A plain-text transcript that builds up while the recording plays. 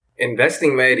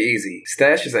Investing made easy.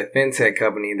 Stash is a fintech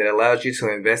company that allows you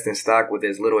to invest in stock with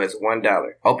as little as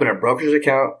 $1. Open a brokerage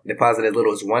account, deposit as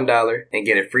little as $1, and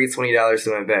get a free $20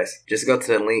 to invest. Just go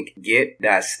to the link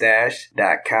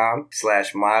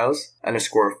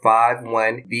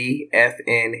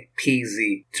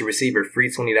get.stash.com/miles_51BFNPZ to receive your free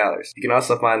 $20. You can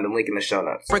also find the link in the show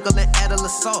notes. Sprinkle and add a little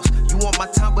sauce. You want my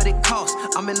time, but it costs.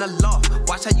 I'm in the loft.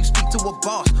 Watch how you speak to a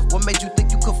boss. What made you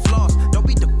think you could floss? Don't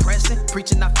be depressing.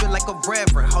 Preaching, I feel like a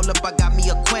reverend. Hold up, I got me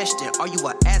a question. Are you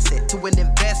an asset to an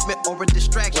investment or a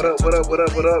distraction? What up?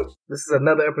 This is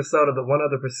another episode of the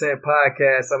 100%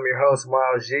 Podcast. I'm your host,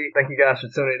 Miles G. Thank you guys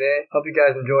for tuning in. Hope you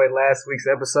guys enjoyed last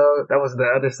week's episode. That was the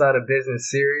Other Side of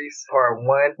Business series, part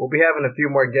 1. We'll be having a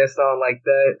few more guests on like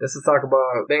that. Just to talk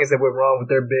about things that went wrong with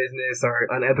their business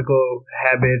or unethical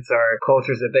habits or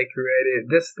cultures that they created.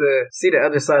 Just to see the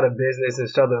other side of business and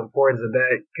show the importance of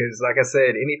that. Because like I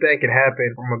said, anything can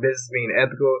happen from a business being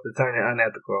ethical to turning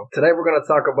unethical. Today we're going to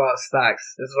talk about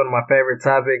stocks. This is one of my favorite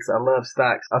topics. I love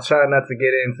stocks. I'll try not to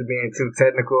get into being too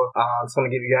technical. I just want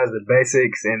to give you guys the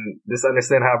basics and just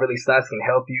understand how really stocks can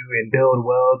help you and build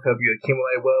wealth, help you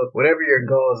accumulate wealth. Whatever your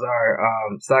goals are,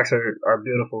 stocks are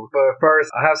beautiful. But first,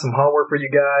 I have some homework for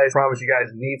you guys. I promise you guys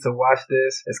need to watch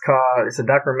this. It's a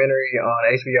documentary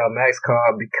on HBO Max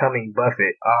called Becoming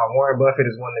Buffett. Warren Buffett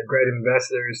is one of the great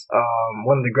investors,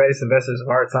 one of the greatest investors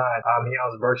of our time. He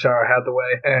owns Berkshire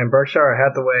Hathaway, and Berkshire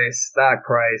Hathaway's stock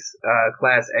price,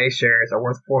 Class A shares are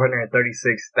worth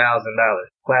 $436,000.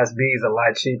 Class B is a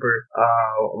lot cheaper,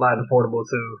 a lot affordable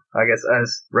to, I guess,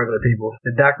 us regular people.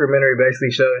 The documentary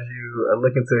basically shows you a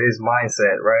look into his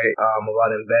mindset, right?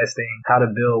 About investing, how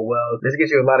to build wealth. This gives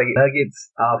you a lot of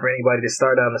nuggets for anybody to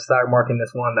start on the stock market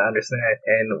that's wanting to understand.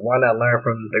 And why not learn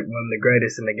from one of the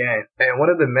greatest in the game? And one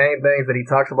of the main things that he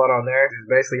talks about on there is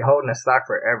basically holding a stock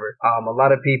forever. A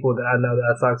lot of people that I know that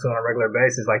I talk to on a regular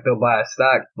basis, like they'll buy a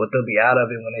stock, but they'll be out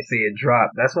of it when they see it drop.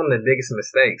 That's one of the biggest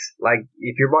mistakes. Like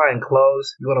if you're buying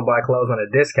clothes, you want to buy clothes on a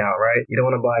discount, right? You don't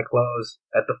want to buy clothes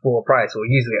at the full price. Well,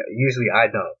 usually I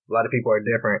don't. A lot of people are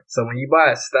different. So when you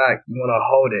buy a stock, you want to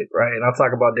hold it, right? And I'll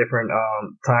talk about different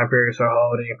time periods for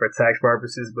holding for tax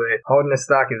purposes, but holding a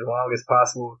stock as long as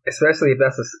possible, especially if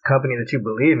that's a company that you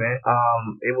believe in,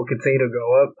 it will continue to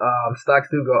go up. Stocks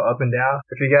do go up and down.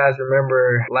 If you guys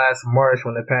remember last March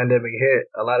when the pandemic hit,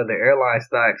 a lot of the airline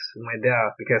stocks went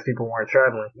down because people weren't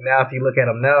traveling. Now, if you look at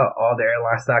them now, all the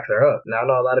airline stocks are up. Now, I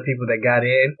know a lot of people that got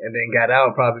in and then got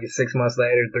out probably 6 months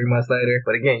later, 3 months later.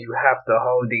 But again, you have to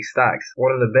hold these stocks.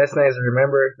 One of the best things to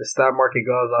remember, the stock market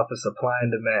goes off of supply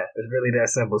and demand. It's really that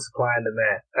simple, supply and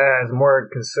demand. As more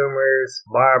consumers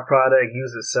buy a product,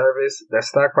 use a service, that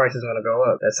stock price is going to go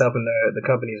up. That's helping the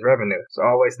company's revenue. So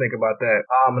always think about that.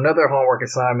 Another homework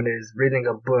assignment is reading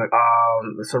a book.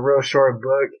 It's a real short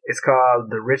book. It's called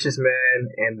The Richest Man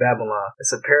in Babylon.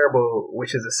 It's a parable,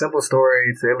 which is a simple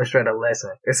story to illustrate a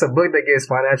lesson. It's a book that gives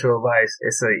financial advice.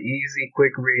 It's an easy,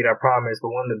 quick read, I promise.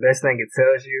 But one of the best things it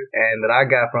tells you, and that I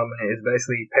got from it, is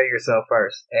basically pay yourself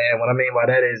first. And what I mean by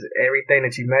that is everything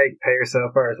that you make, pay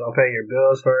yourself first. Don't pay your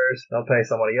bills first. Don't pay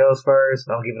somebody else first.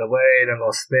 Don't give it away. Don't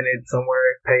go spend it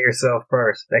somewhere. Pay yourself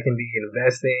first. That can be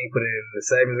investing, put it in the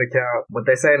savings account. What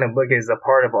they say in the book is a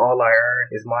part of all I earn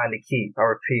is mine to keep. I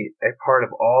repeat, a part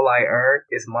of all I earn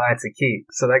is mine to keep.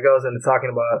 So that goes into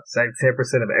talking about save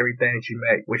 10% of everything that you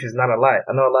make, which is not a lot.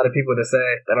 I know a lot of people that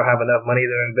say they don't have enough money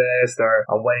to invest, or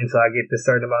I'm waiting until I get this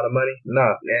certain amount of money.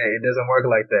 No, it doesn't work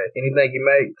like that. Anything you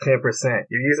make, 10%.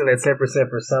 You're using that 10%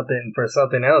 for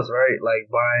something else, right? Like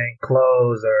buying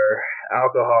clothes or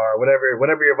alcohol or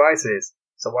whatever your vice is.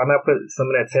 So why not put some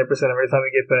of that 10% every time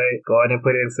you get paid, go ahead and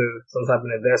put it into some type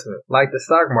of investment. Like the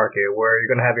stock market, where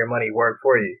you're going to have your money work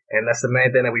for you. And that's the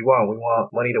main thing that we want. We want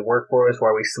money to work for us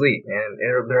while we sleep. And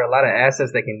there are a lot of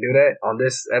assets that can do that. On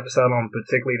this episode, I'm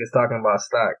particularly just talking about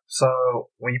stock.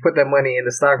 So when you put that money in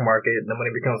the stock market, the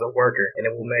money becomes a worker. And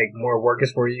it will make more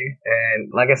workers for you. And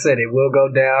like I said, it will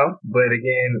go down. But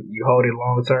again, you hold it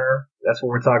long term. That's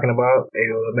what we're talking about.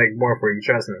 It'll make more for you,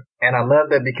 trust me. And I love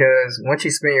that because once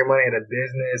you spend your money at a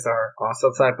business or on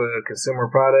some type of consumer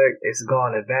product, it's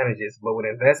gone advantages. But with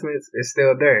investments, it's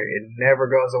still there. It never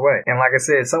goes away. And like I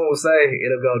said, some will say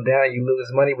it'll go down, you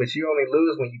lose money, but you only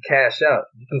lose when you cash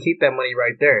out. You can keep that money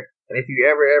right there. And if you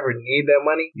ever need that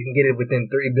money, you can get it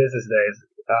within 3 business days.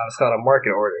 It's called a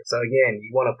market order. So again,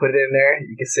 you want to put it in there.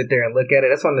 You can sit there and look at it.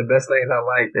 That's one of the best things I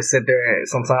like, to sit there and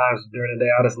sometimes during the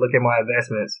day I'll just look at my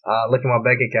investments, look at my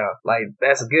bank account. Like,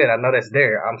 that's good. I know that's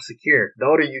there. I'm secure. The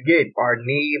older you get, our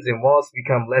needs and wants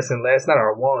become less and less. Not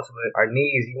our wants, but our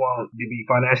needs. You want to be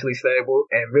financially stable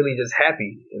and really just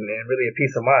happy and really a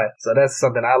peace of mind. So that's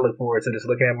something I look forward to, just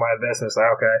looking at my investments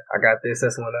like, okay, I got this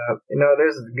went up. You know,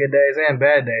 there's good days and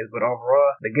bad days, but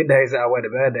overall, the good days outweigh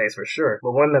the bad days for sure.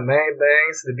 But one of the main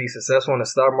things to be successful in the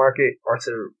stock market, or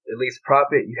to at least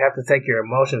profit, you have to take your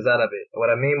emotions out of it. What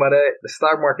I mean by that, the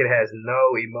stock market has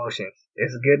no emotions.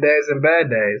 It's good days and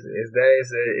bad days. It's days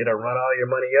that it'll run all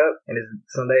your money up, and it's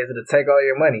some days it'll take all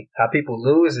your money. How people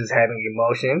lose is having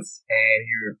emotions, and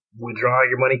you're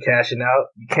withdrawing your money, cashing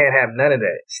out. You can't have none of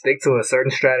that. Stick to a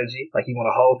certain strategy, like you want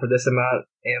to hold for this amount.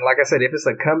 And like I said, if it's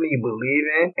a company you believe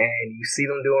in and you see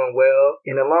them doing well,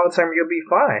 in the long term, you'll be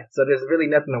fine. So there's really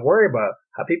nothing to worry about.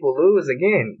 How people lose,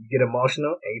 again, you get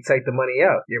emotional and you take the money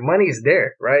out. Your money's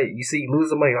there, right? You see, you lose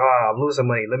the money. Oh, I'm losing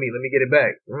money. Let me get it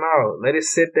back. No, let it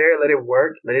sit there, let it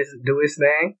work, let it do its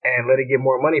thing, and let it get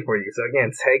more money for you. So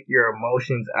again, take your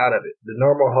emotions out of it. The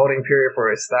normal holding period for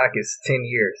a stock is 10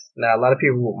 years. Now, a lot of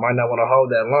people might not want to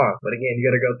hold that long, but again, you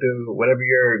got to go through whatever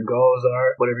your goals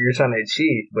are, whatever you're trying to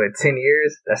achieve. But 10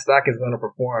 years, that stock is going to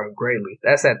perform greatly.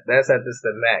 That's at this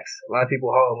the max. A lot of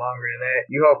people hold longer than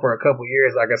that. You hold for a couple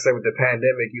years, like I said, with the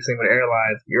pandemic, you seen with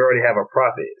airlines, you already have a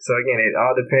profit. So again, it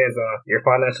all depends on your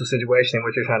financial situation and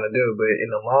what you're trying to do. But in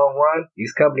the long run,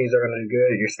 these companies are going to do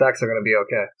good. Your stocks are going to be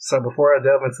okay. So before I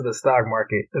delve into the stock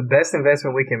market, the best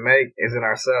investment we can make is in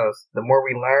ourselves. The more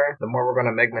we learn, the more we're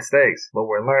going to make mistakes. But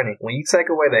we're learning. When you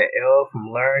take away that L from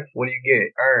learn, what do you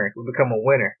get? Earn. We become a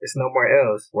winner. It's no more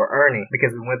L's. We're earning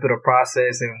because we went through the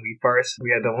process and we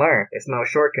had to learn. It's no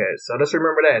shortcuts. So just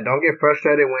remember that. Don't get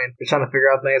frustrated when you're trying to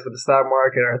figure out things with the stock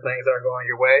market or things aren't going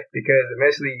your way, because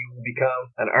eventually you will become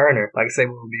an earner. Like I say,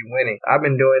 we will be winning. I've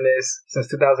been doing this since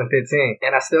 2015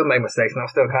 and I still make mistakes and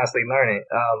I'm still constantly learning.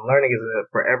 Learning is a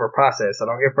forever process. So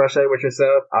don't get frustrated with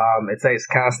yourself. It takes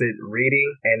constant reading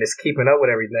and just keeping up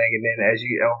with everything. And then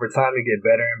over time, you get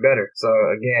better and better. So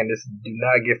again, just do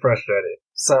not get frustrated.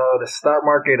 So the stock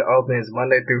market opens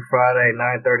Monday through Friday,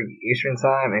 9:30 Eastern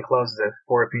time, and closes at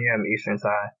 4 p.m. Eastern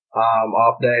time.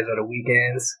 Off days or the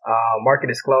weekends. Market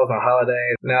is closed on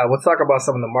holidays. Now, we'll talk about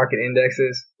some of the market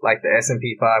indexes, like the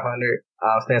S&P 500.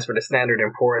 Stands for the Standard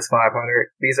 & Poor's 500.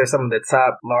 These are some of the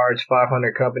top large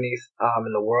 500 companies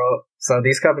in the world. So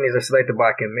these companies are selected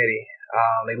by committee.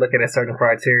 They look at certain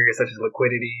criteria such as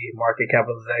liquidity, market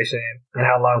capitalization, and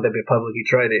how long they've been publicly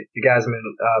traded. If you guys have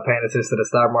been paying attention to the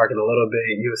stock market a little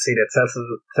bit, you'll see that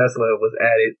Tesla was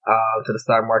added to the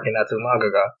stock market not too long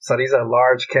ago. So these are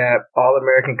large cap, all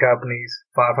American companies,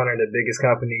 500 of the biggest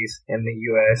companies in the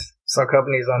U.S. So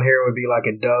companies on here would be like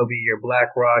Adobe, your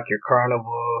BlackRock, your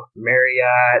Carnival,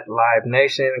 Marriott, Live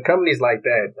Nation, and companies like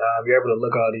that. You're able to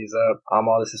look all these up.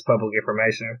 All this is public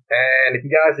information. And if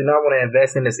you guys do not want to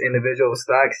invest in this individual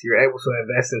stocks, you're able to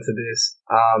invest into this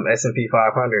S&P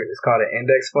 500. It's called an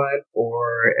index fund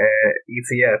or an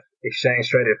ETF, exchange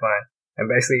traded fund. And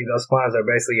basically, those funds are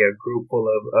basically a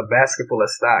basket full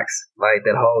of stocks, like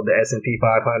that hold the S&P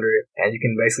 500, and you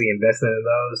can basically invest into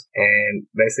those and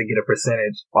basically get a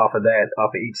percentage off of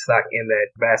each stock in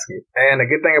that basket. And the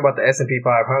good thing about the S&P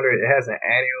 500, it has an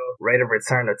annual rate of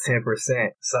return of 10%.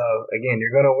 So again,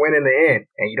 you're going to win in the end,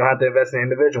 and you don't have to invest in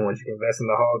individual ones. You can invest in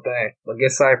the whole thing. The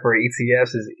good site for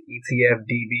ETFs is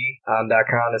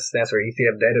etfdb.com. It stands for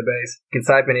ETF database. You can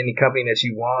type in any company that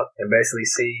you want and basically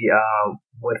see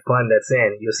what fund that's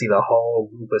in. You'll see the whole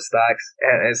group of stocks.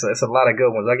 It's a lot of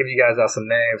good ones. I'll give you guys out some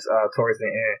names towards the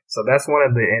end. So that's one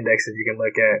of the indexes you can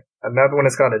look at. Another one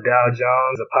is called the Dow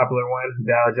Jones, a popular one,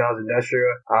 Dow Jones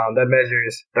Industrial. That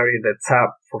measures 30 of the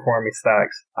top performing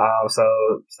stocks. So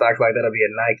stocks like that will be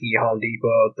a Nike, Home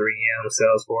Depot, 3M,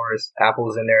 Salesforce,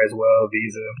 Apple's in there as well,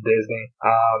 Visa, Disney.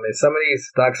 And some of these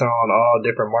stocks are on all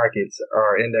different markets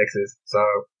or indexes. So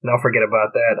don't forget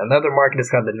about that. Another market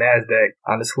is called the NASDAQ.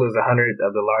 This includes 100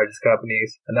 of the largest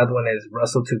companies. Another one is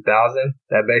Russell 2000.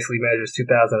 That basically measures 2,000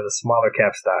 of the smaller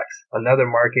cap stocks. Another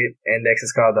market index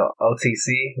is called the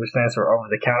OTC, which stands for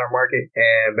over-the-counter market.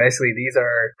 And basically, these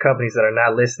are companies that are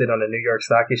not listed on the New York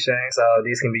Stock Exchange. So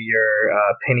these can be your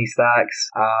penny stocks.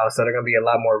 So they're going to be a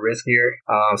lot more riskier.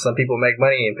 Some people make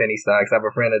money in penny stocks. I have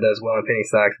a friend that does well in penny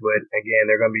stocks, but again,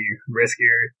 they're going to be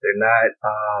riskier. They're not.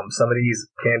 Some of these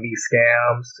can be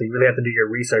scams. So you really have to do your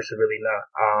research to really know.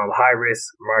 High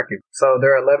risk market. So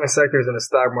there are 11 sectors in the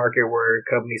stock market where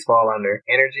companies fall under: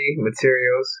 energy,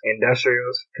 materials,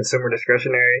 industrials, consumer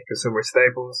discretionary, consumer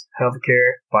staples,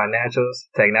 healthcare, financials,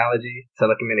 technology,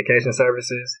 telecommunication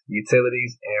services,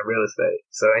 utilities, and real estate.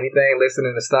 So anything listed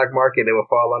in the stock market that will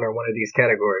fall under one of these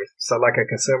categories. So like a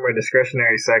consumer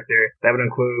discretionary sector, that would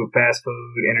include fast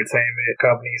food, entertainment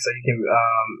companies. So you can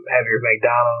have your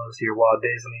McDonald's, your Walt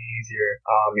Disney's, your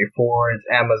Fords,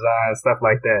 Amazon, stuff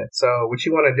like that. So what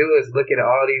you want to do is look at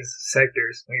all these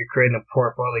sectors when you're creating a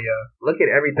portfolio. Look at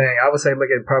everything. I would say look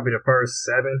at probably the first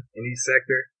 7 in each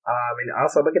sector. And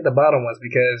also look at the bottom ones,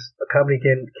 because a company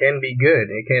can be good.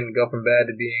 It can go from bad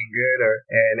to being good,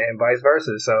 and vice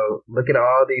versa. So look at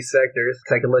all these sectors,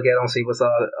 take a look at them, see what's all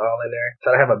in there.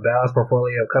 Try to have a balanced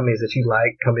portfolio of companies that you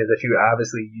like, companies that you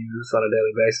obviously use on a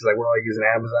daily basis. Like we're all using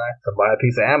Amazon, so buy a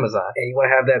piece of Amazon. And you want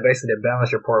to have that basically to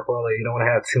balance your portfolio. You don't want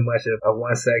to have too much of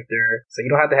one sector. So you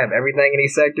don't have to have everything in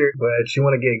each sector, but you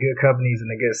want to get good companies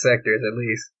in the good sectors at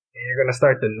least. And you're going to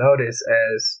start to notice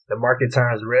as the market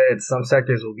turns red, some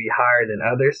sectors will be higher than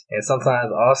others, and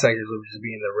sometimes all sectors will just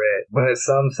be in the red. But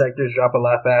some sectors drop a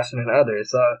lot faster than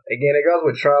others. So again, it goes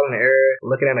with trial and error,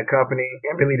 looking at a company,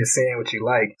 and really just seeing what you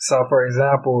like. So for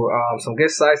example, some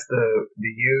good sites to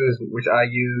use, which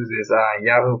I use, is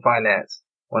Yahoo Finance.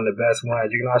 One of the best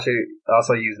ones. You can also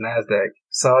use NASDAQ.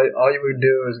 So all you would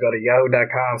do is go to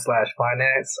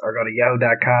yahoo.com/finance or go to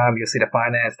yahoo.com. You'll see the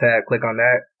finance tab. Click on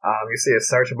that. You see a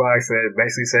search box that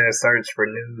basically says search for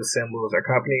news, symbols, or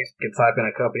companies. You can type in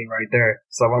a company right there.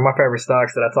 So one of my favorite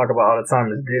stocks that I talk about all the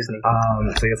time is Disney.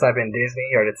 So you'll type in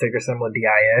Disney or the ticker symbol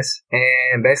DIS.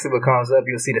 And basically what comes up,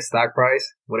 you'll see the stock price,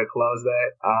 what it closed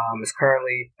at. It's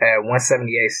currently at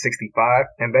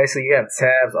 178.65. And basically you have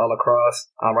tabs all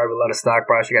across. Right below the stock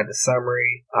price, you got the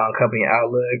summary, company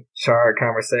outlook, chart,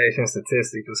 conversation,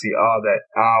 statistics. You'll see all that.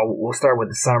 We'll start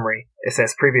with the summary. It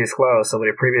says previous close. So with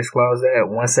the previous close at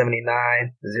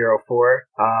 179.04,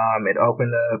 it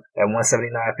opened up at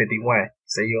 179.51.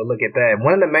 So you'll look at that.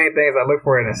 One of the main things I look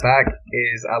for in a stock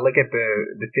is I look at the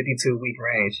 52-week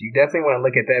range. You definitely want to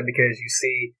look at that because you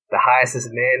see the highest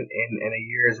it's been in a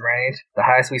year's range. The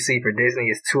highest we see for Disney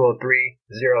is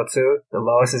 203.02. The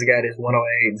lowest it's got is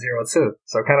 108.02.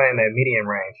 So kind of in that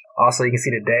median range. Also, you can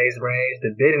see the days range.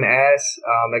 The bid and ask,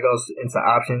 that goes into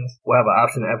options. We'll have an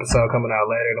option episode coming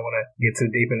out later. I don't want to get too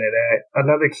deep into that.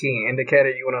 Another key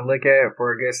indicator you want to look at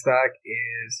for a good stock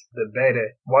is the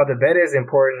beta. While the beta is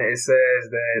important, it says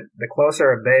that the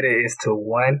closer a beta is to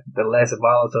 1, the less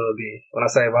volatile it'll be. When I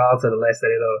say volatile, the less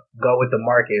that it'll go with the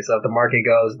market. So if the market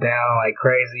goes down like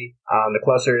crazy, the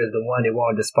closer is the 1, it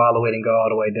won't just follow it and go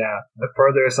all the way down. The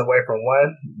further it's away from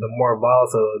 1, the more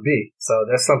volatile it'll be. So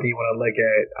that's something you want to look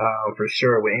at for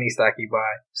sure with any stock you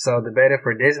buy. So the beta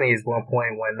for Disney is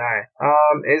 1.19.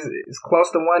 It's close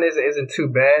to 1, isn't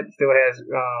too bad. Still has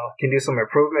can do some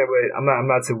improvement, but I'm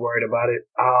not too worried about it.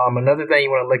 Another thing you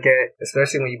want to look at,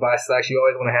 especially when you buy stocks, you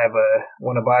always want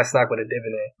to buy a stock with a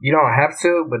dividend. You don't have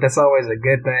to, but that's always a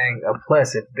good thing. A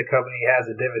plus if the company has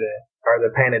a dividend or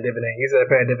they're paying a dividend. Usually they're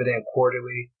paying a dividend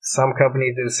quarterly. Some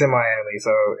companies do semi-annually,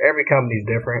 so every company is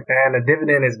different. And a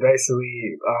dividend is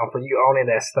basically for you owning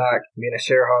that stock, being a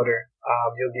shareholder.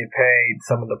 You'll get paid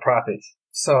some of the profits.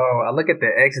 So I look at the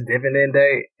ex-dividend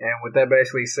date, and what that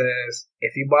basically says,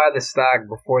 if you buy the stock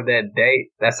before that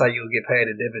date, that's how you'll get paid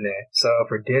a dividend. So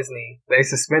for Disney, they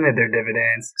suspended their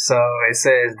dividends. So it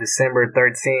says December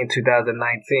 13, 2019.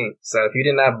 So if you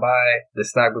did not buy the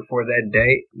stock before that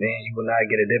date, then you will not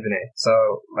get a dividend. So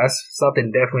that's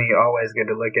something definitely always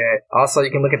good to look at. Also,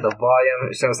 you can look at the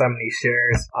volume. It shows how many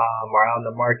shares are on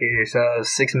the market. It shows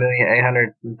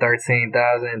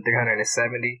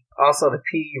 6,813,370. Also, the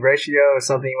PE ratio is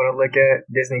something you want to look at.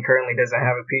 Disney currently doesn't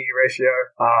have a PE ratio.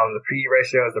 The PE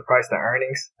ratio is the price to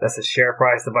earnings. That's the share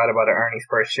price divided by the earnings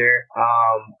per share.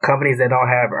 Companies that don't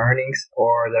have earnings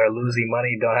or that are losing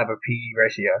money don't have a PE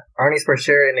ratio. Earnings per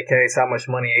share indicates how much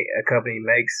money a company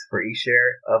makes for each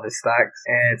share of its stocks.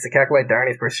 And to calculate the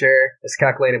earnings per share, it's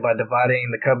calculated by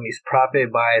dividing the company's profit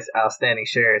by its outstanding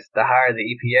shares. The higher the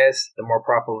EPS, the more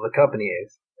profitable the company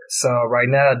is. So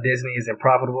right now, Disney isn't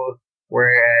profitable.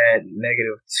 We're at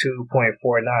negative 2.49.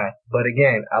 But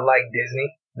again, I like Disney.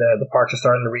 The parks are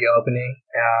starting to reopening.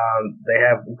 They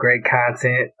have great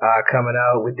content coming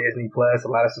out with Disney Plus, a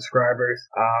lot of subscribers.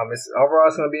 Overall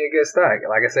it's going to be a good stock.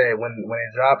 Like I said, when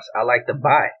it drops, I like to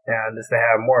buy just to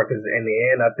have more, because in the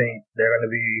end, I think they're going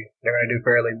to do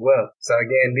fairly well. So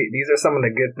again, these are some of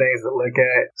the good things to look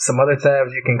at. Some other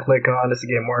tabs you can click on just to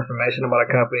get more information about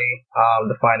a company.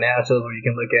 The financials, where you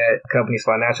can look at company's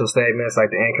financial statements,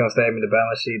 like the income statement, the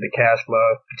balance sheet, the cash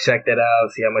flow. Check that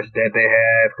out, see how much debt they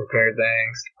have, compare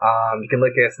things. You can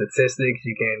look at statistics.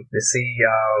 You can see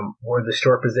where the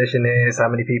short position is, how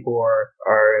many people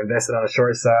are invested on the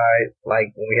short side. Like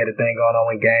when we had a thing going on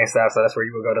with GameStop, so that's where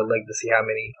you would go to look to see how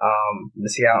many, to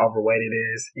see how overweight it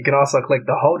is. You can also click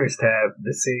the holders tab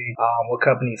to see what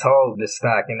companies hold this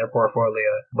stock in their portfolio.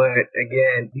 But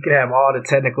again, you can have all the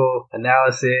technical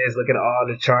analysis, look at all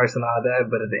the charts and all that,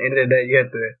 but at the end of the day, you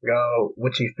have to go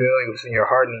what you feel, what's in your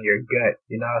heart and your gut.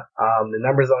 The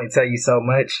numbers only tell you so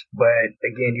much, but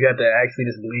again, you have to actually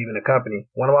just believe in the company.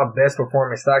 One of my best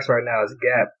performing stocks right now is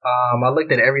Gap. I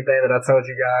looked at everything that I told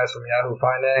you guys from Yahoo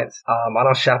Finance. I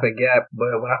don't shop at Gap,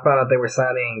 but when I found out they were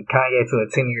signing Kanye to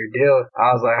a 10-year deal,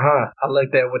 I was like, I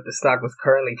looked at what the stock was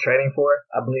currently trading for.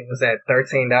 I believe it was at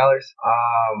 $13.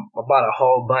 I bought a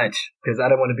whole bunch because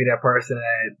I didn't want to be that person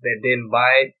that didn't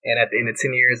buy it. And at the end of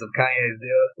 10 years of Kanye's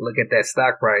deal, look at that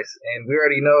stock price. And we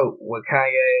already know what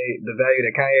the value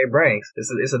that Kanye brings.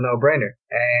 It's a no-brainer.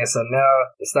 And so now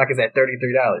the stock is at $33.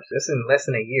 This is in less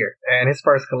than a year. And his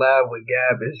first collab with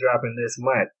Gap is dropping this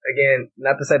month. Again,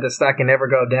 not to say the stock can never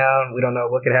go down. We don't know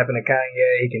what could happen to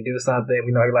Kanye. He can do something.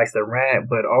 We know he likes to rant.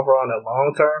 But overall, in the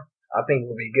long term, I think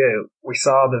will be good. We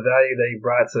saw the value that he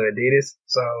brought to Adidas,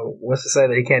 so what's to say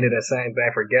that he can't do that same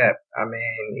thing for Gap? I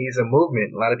mean, he's a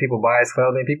movement. A lot of people buy his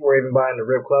clothing. People were even buying the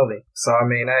RIP clothing. So I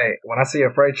mean, hey, when I see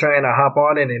a freight train, I hop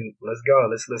on it and let's go.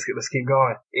 Let's keep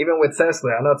going. Even with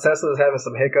Tesla, I know Tesla's having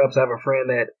some hiccups. I have a friend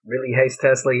that really hates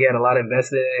Tesla. He had a lot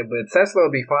invested in it, but Tesla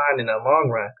will be fine in the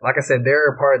long run. Like I said,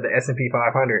 they're a part of the S&P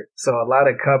 500. So a lot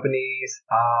of companies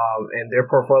and their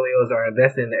portfolios are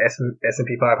invested in the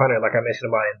S&P 500, like I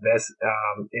mentioned about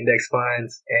index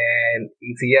funds and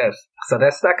ETFs. So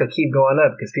that stock will keep going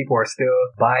up because people are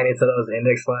still buying into those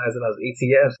index funds and those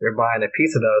ETFs. They're buying a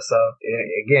piece of those. So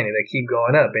again, it'll keep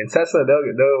going up. And Tesla,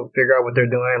 they'll figure out what they're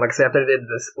doing. Like I said, after they did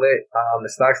the split, the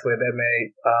stock split, that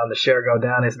made the share go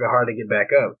down. It's been hard to get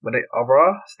back up. But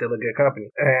overall, still a good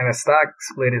company. And a stock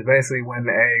split is basically when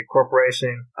a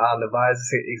corporation divides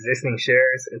existing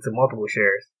shares into multiple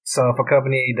shares. So if a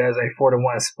company does a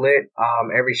 4-to-1 split,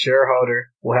 every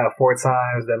shareholder will have 4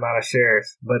 times the amount of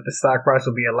shares, but the stock price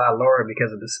will be a lot lower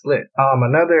because of the split.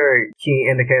 Another key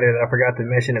indicator that I forgot to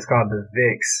mention is called the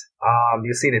VIX.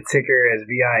 You'll see the ticker as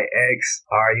VIX,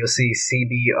 or you'll see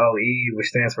CBOE, which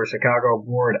stands for Chicago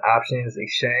Board Options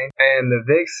Exchange. And the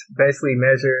VIX basically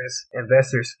measures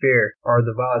investors' fear or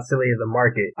the volatility of the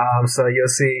market. So you'll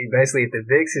see basically if the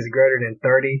VIX is greater than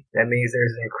 30, that means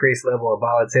there's an increased level of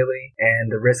volatility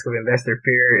and the risk of investor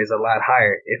fear is a lot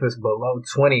higher. If it's below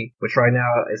 20, which right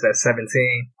now is at 17,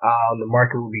 the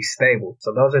market will be stable. So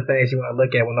those are things you want to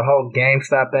look at. When the whole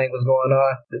GameStop thing was going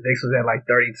on, the VIX was at like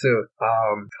 32.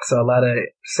 So a lot of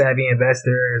savvy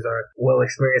investors or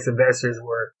well-experienced investors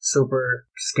were super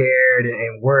scared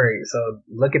and worried. So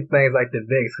look at things like the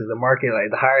VIX because the market,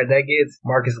 like the higher that gets,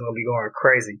 market's going to be going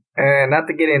crazy. And not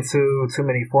to get into too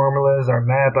many formulas or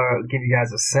math, I'll give you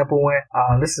guys a simple one.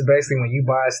 This is basically when you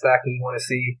buy a stock and you want to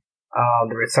see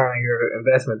the return on your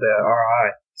investment, the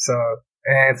ROI. So,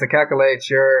 and to calculate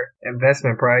your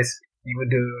investment price, you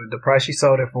would do the price you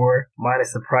sold it for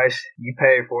minus the price you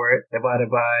paid for it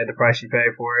divided by the price you paid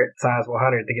for it times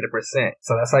 100 to get a percent.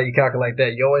 So that's how you calculate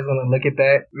that. You always want to look at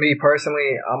that. Me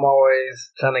personally, I'm always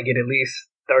trying to get at least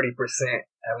 30%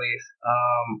 at least.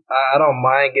 I don't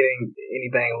mind getting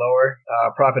anything lower.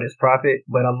 Profit is profit,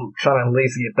 but I'm trying to at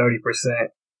least get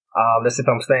 30%. That's if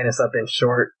I'm staying in something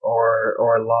short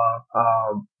or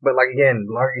long. But like again,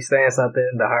 the longer you stay in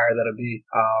something, the higher that'll be.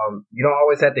 You don't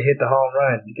always have to hit the home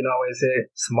run. You can always hit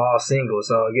small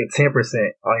singles. So get 10%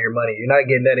 on your money. You're not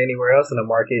getting that anywhere else in the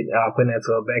market. Putting that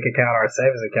to a bank account or a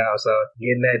savings account. So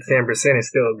getting that 10% is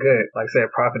still good. Like I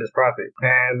said, profit is profit.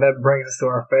 And that brings us to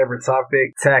our favorite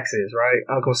topic, taxes, right?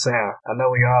 Uncle Sam. I know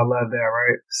we all love that,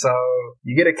 right? So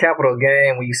you get a capital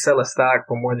gain when you sell a stock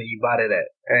for more than you bought it at.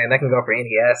 And that can go for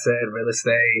any asset, real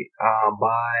estate,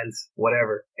 bonds,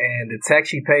 whatever. And the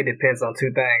tax you pay depends on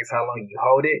 2 things: how long you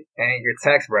hold it and your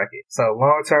tax bracket. So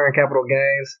long-term capital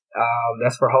gains,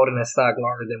 that's for holding a stock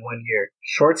longer than 1 year.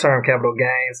 Short-term capital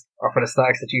gains are for the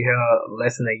stocks that you held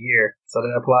less than a year. So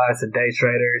that applies to day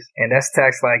traders, and that's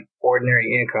taxed like ordinary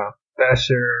income. That's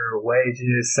your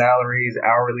wages, salaries,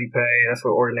 hourly pay. That's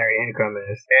what ordinary income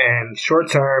is. And short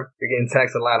term, you're getting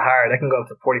taxed a lot higher. That can go up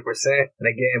to 40%. And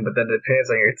again, but that depends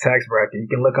on your tax bracket.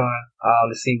 You can look on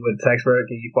to see what tax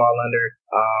bracket you fall under.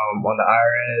 on the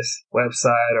IRS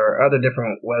website or other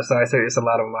different websites. There's a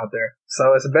lot of them out there.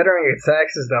 So it's better on your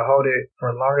taxes to hold it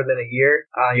for longer than a year.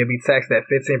 You'll be taxed at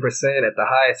 15%, at the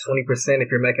highest 20% if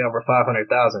you're making over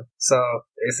 $500,000. So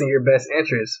it's in your best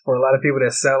interest. For a lot of people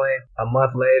that's selling a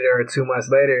month later or 2 months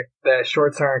later, that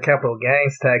short-term capital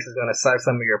gains tax is going to suck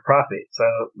some of your profit. So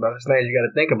those are things you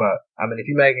got to think about. I mean, if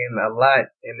you're making a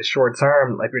lot in the short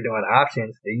term, like you're doing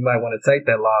options, then you might want to take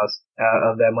that loss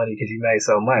of that money because you made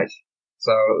so much.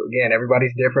 So again,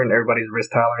 everybody's different. Everybody's risk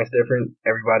tolerance different.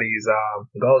 Everybody's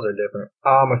goals are different.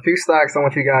 A few stocks I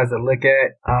want you guys to look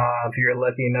at. If you're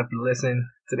lucky enough to listen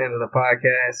to the end of the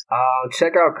podcast,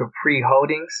 check out Capri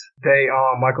Holdings. They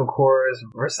own Michael Kors,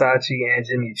 Versace, and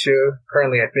Jimmy Choo.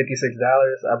 Currently at $56.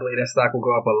 I believe that stock will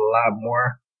go up a lot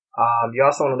more. You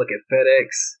also want to look at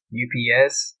FedEx,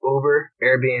 UPS, Uber,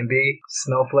 Airbnb,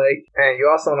 Snowflake, and you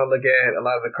also want to look at a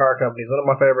lot of the car companies. One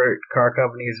of my favorite car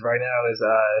companies right now is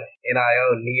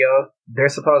NIO.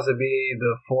 They're supposed to be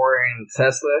the foreign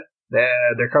Tesla.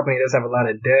 Their company does have a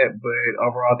lot of debt, but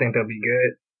overall I think they'll be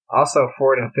good. Also,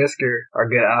 Ford and Fisker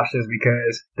are good options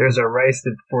because there's a race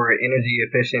for energy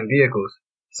efficient vehicles.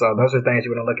 So those are things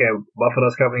you want to look at. Both of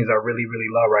those companies are really,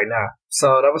 really low right now.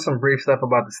 So that was some brief stuff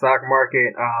about the stock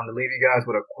market. To leave you guys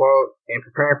with a quote: in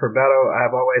preparing for battle, I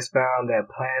have always found that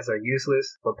plans are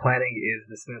useless, but planning is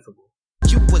dispensable.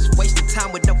 You was wasting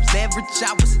time with no leverage.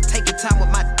 I was taking time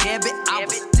with my debit. I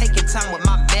was taking time with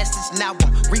my message. Now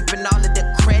I'm reaping all of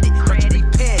the credit. Pretty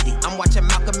petty. I'm watching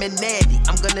Malcolm and Eddie.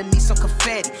 I'm gonna need some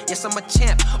confetti. Yes, I'm a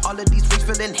champ. All of these rings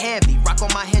feeling heavy. Rock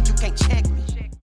on my head, you can't check me.